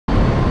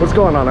What's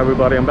going on,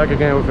 everybody? I'm back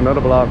again with another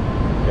vlog.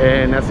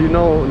 And as you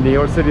know, New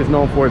York City is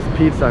known for its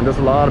pizza, and there's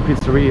a lot of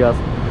pizzerias.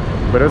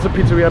 But there's a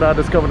pizzeria that I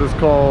discovered that's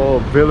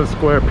called Village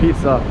Square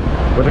Pizza.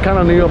 But I kind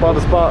of knew about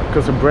the spot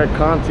because of Brett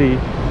Conti.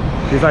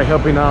 He's like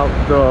helping out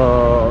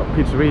the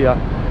pizzeria.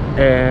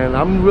 And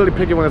I'm really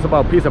picky when it's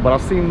about pizza, but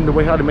I've seen the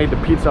way how they made the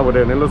pizza over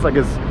there, and it looks like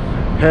it's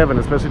heaven,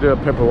 especially the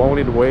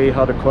pepperoni, the way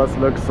how the crust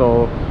looks.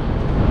 So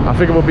I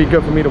think it would be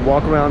good for me to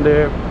walk around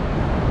there,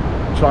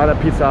 try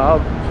that pizza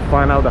out,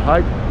 find out the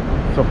hype.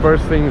 So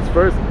first things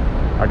first,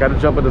 I gotta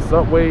jump in the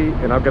subway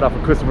and I'll get off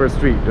of Christopher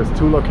Street. There's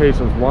two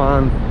locations,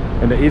 one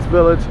in the East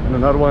Village and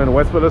another one in the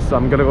West Village. So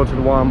I'm gonna go to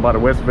the one by the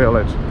West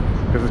Village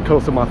because it's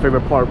close to my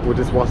favorite park, which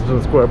is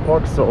Washington Square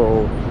Park.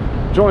 So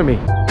join me.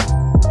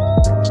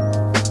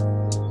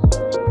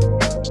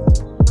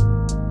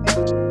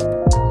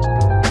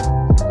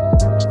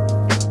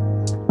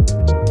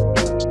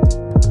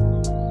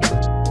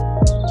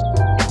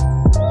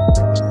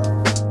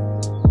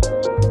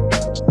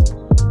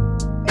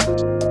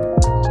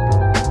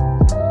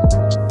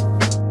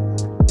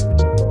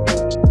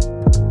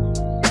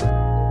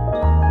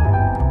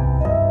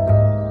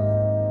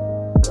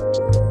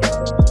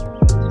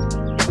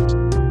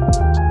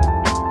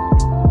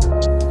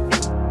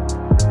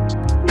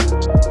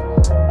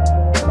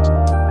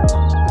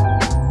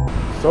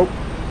 So,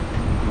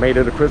 made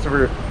it to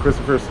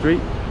Christopher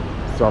Street.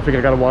 So I think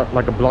I gotta walk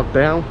like a block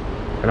down,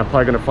 and I'm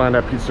probably gonna find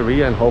that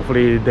pizzeria, and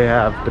hopefully they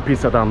have the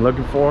pizza that I'm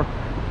looking for,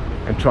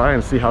 and try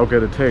and see how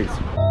good it tastes.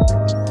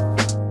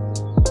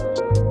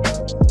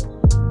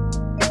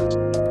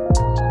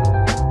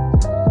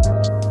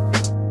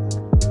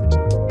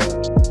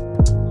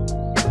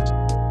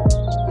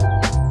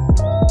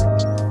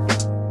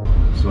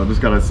 So I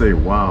just gotta say,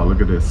 wow, look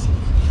at this.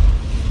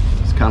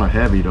 It's kind of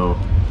heavy though.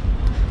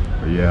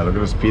 But yeah, look at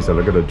this pizza,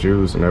 look at the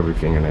juice and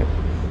everything in it.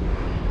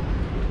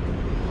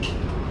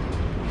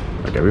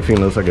 Like everything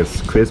looks like it's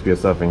crispy or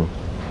something.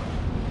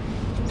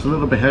 It's a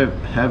little bit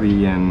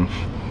heavy, and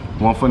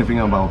one funny thing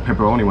about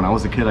pepperoni, when I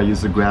was a kid I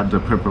used to grab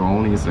the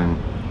pepperonis, and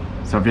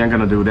so if you ain't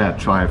gonna do that,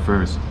 try it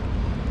first.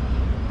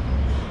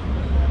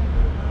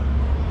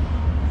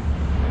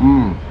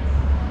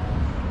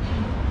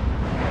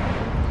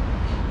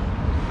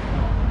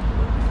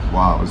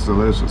 Wow, it's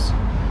delicious.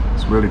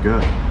 It's really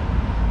good.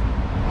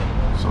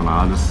 So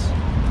now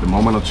the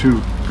moment of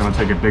truth, gonna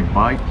take a big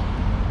bite.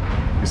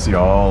 You see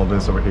all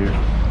this over here.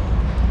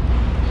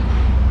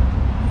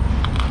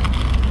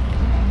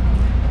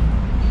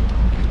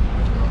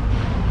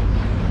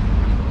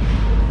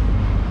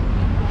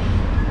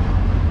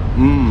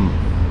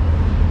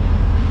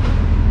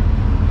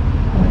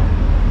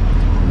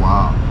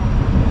 Wow.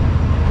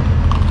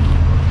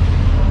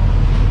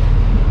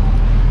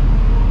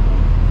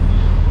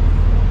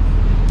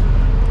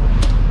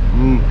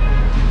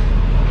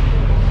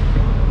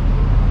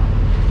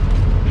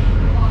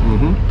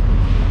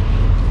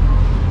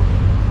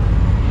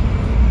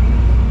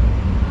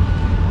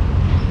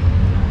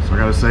 So I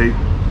gotta say,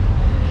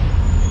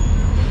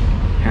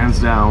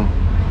 hands down,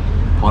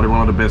 probably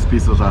one of the best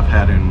pizzas I've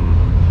had in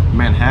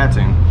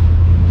Manhattan.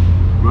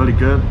 Really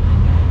good.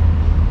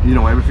 You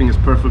know, everything is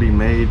perfectly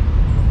made.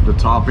 The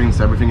toppings,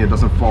 everything, it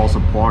doesn't fall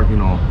apart, you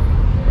know,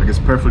 like it's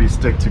perfectly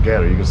stick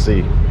together. You can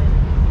see,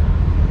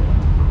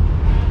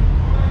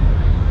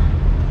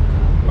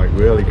 like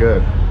really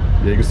good.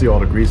 Yeah, you can see all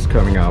the grease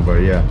coming out,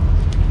 but yeah.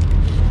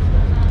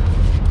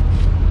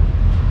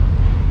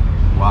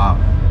 Wow.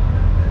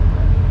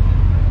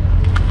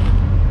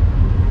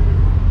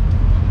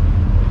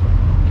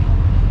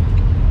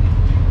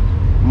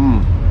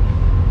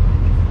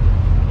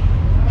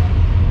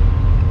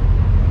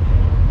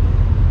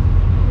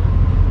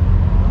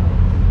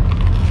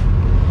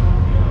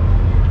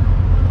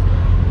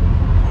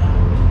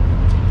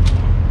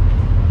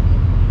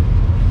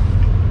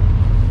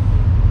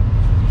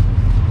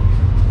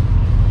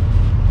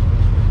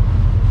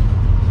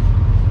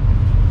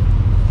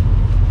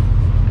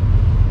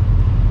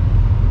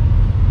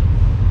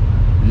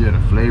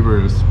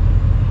 Flavor is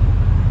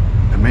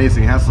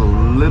amazing. It has a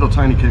little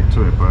tiny kick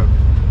to it, but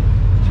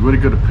it's really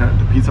good.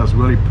 The pizza is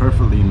really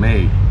perfectly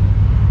made.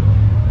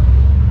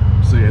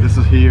 So yeah, this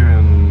is here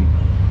in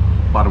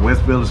by the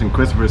West Village in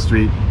Christopher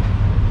Street.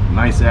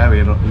 Nice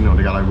area, you know,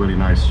 they got like really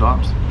nice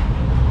shops.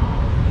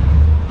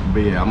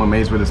 But yeah, I'm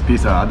amazed with this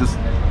pizza. I just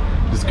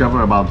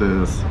discovered about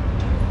this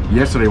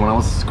yesterday when I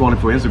was scrolling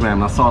for Instagram,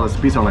 and I saw this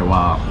pizza. I'm like,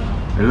 wow,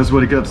 it is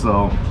really good.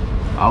 So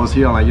I was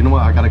here, I'm like, you know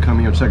what, I gotta come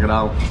here and check it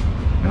out,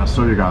 and I'll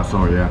show you guys.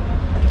 So yeah,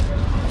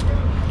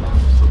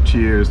 so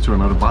cheers to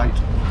another bite.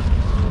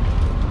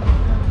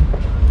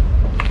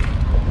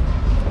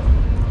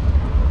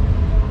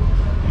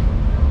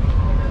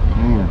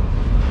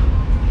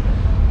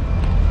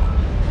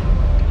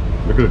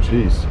 Look at the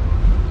cheese.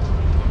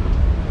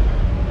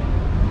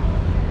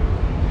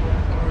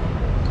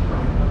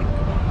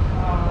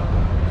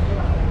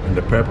 And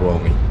the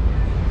pepperoni.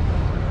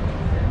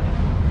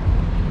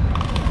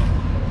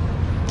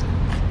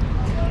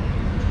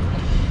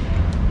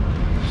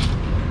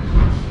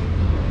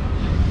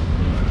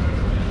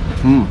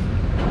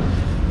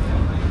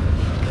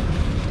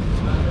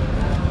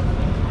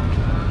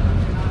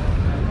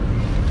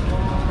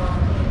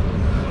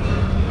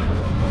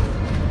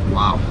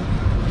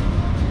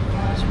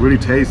 really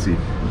tasty.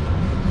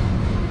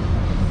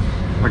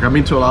 Like I've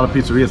been to a lot of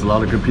pizzerias, a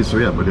lot of good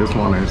pizzerias, but this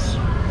one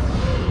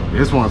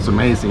is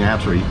amazing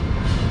actually.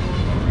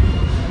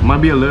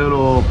 Might be a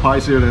little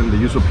pricier than the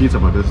usual pizza,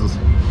 but this is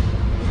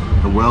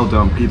a well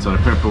done pizza. The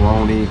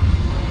pepperoni,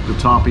 the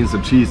toppings,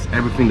 the cheese,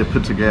 everything they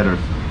put together.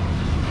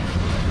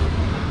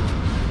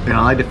 And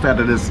I like the fact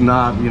that it's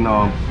not, you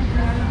know,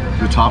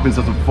 the toppings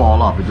doesn't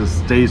fall off, it just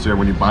stays there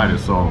when you bite it.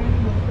 So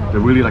they're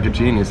really like a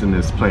genius in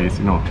this place,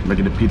 you know,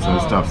 making the pizza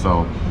and stuff.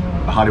 So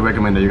I highly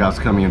recommend that you guys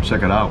come here and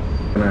check it out.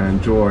 And I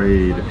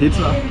enjoy the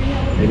pizza,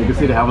 and you can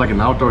see they have like an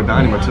outdoor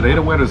dining, but today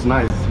the weather's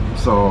nice,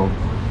 so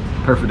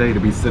perfect day to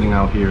be sitting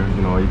out here.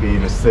 You know, you can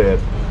even sit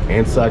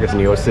inside. It's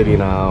New York City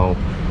now.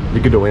 You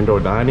can do indoor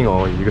dining,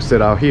 or you can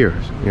sit out here,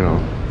 you know,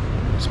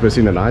 especially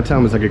in the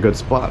nighttime. It's like a good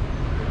spot.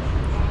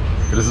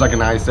 This is like a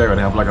nice area.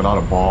 They have like a lot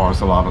of bars,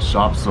 a lot of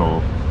shops,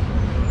 so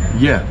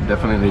yeah,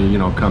 definitely, you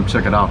know, come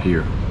check it out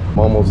here. I'm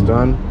almost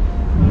done,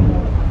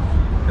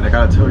 and I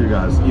gotta tell you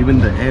guys, even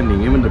the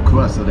ending, even the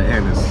crust at the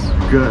end is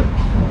good.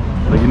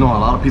 Like, you know, a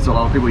lot of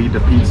people eat the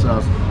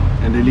pizzas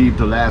and they leave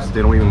the last,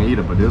 they don't even eat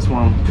it, but this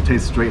one, it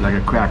tastes straight like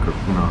a cracker,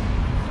 you know.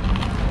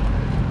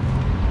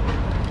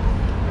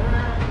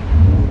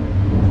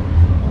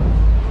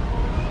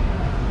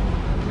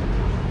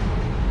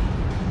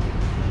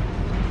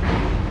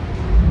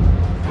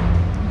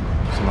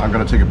 So now I'm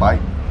gonna take a bite.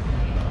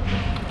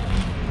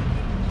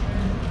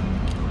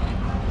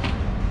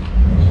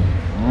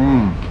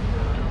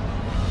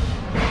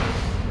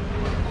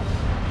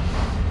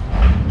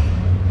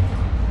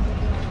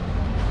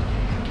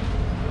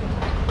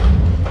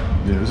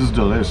 Yeah, this is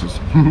delicious.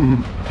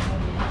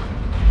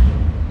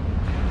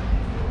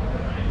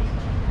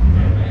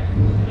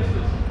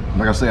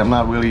 Like I say, I'm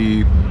not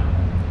really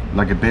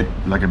like a big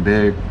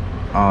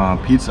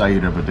pizza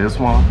eater, but this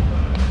one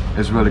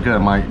is really good. It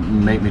might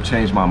make me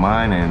change my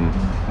mind and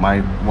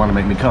might want to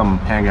make me come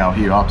hang out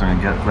here often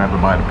and grab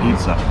a bite of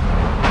pizza.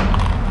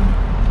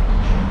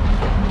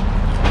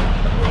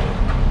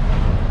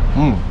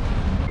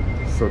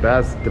 So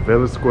that's the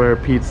Village Square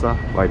Pizza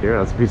right there.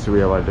 That's a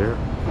pizzeria right there.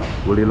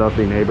 Really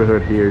lovely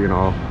neighborhood here, you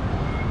know.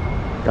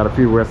 Got a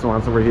few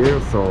restaurants over here,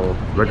 so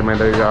recommend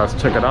that you guys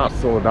check it out.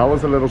 So that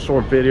was a little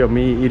short video of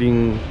me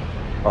eating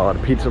the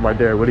pizza right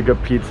there. Really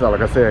good pizza.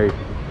 Like I say,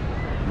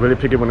 really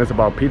picky when it's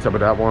about pizza, but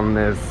that one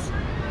is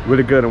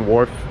really good and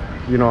worth,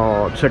 you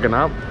know, checking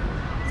out.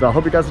 So I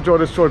hope you guys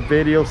enjoyed this short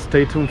video.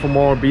 Stay tuned for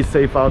more. Be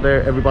safe out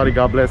there, everybody.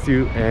 God bless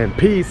you, and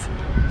peace.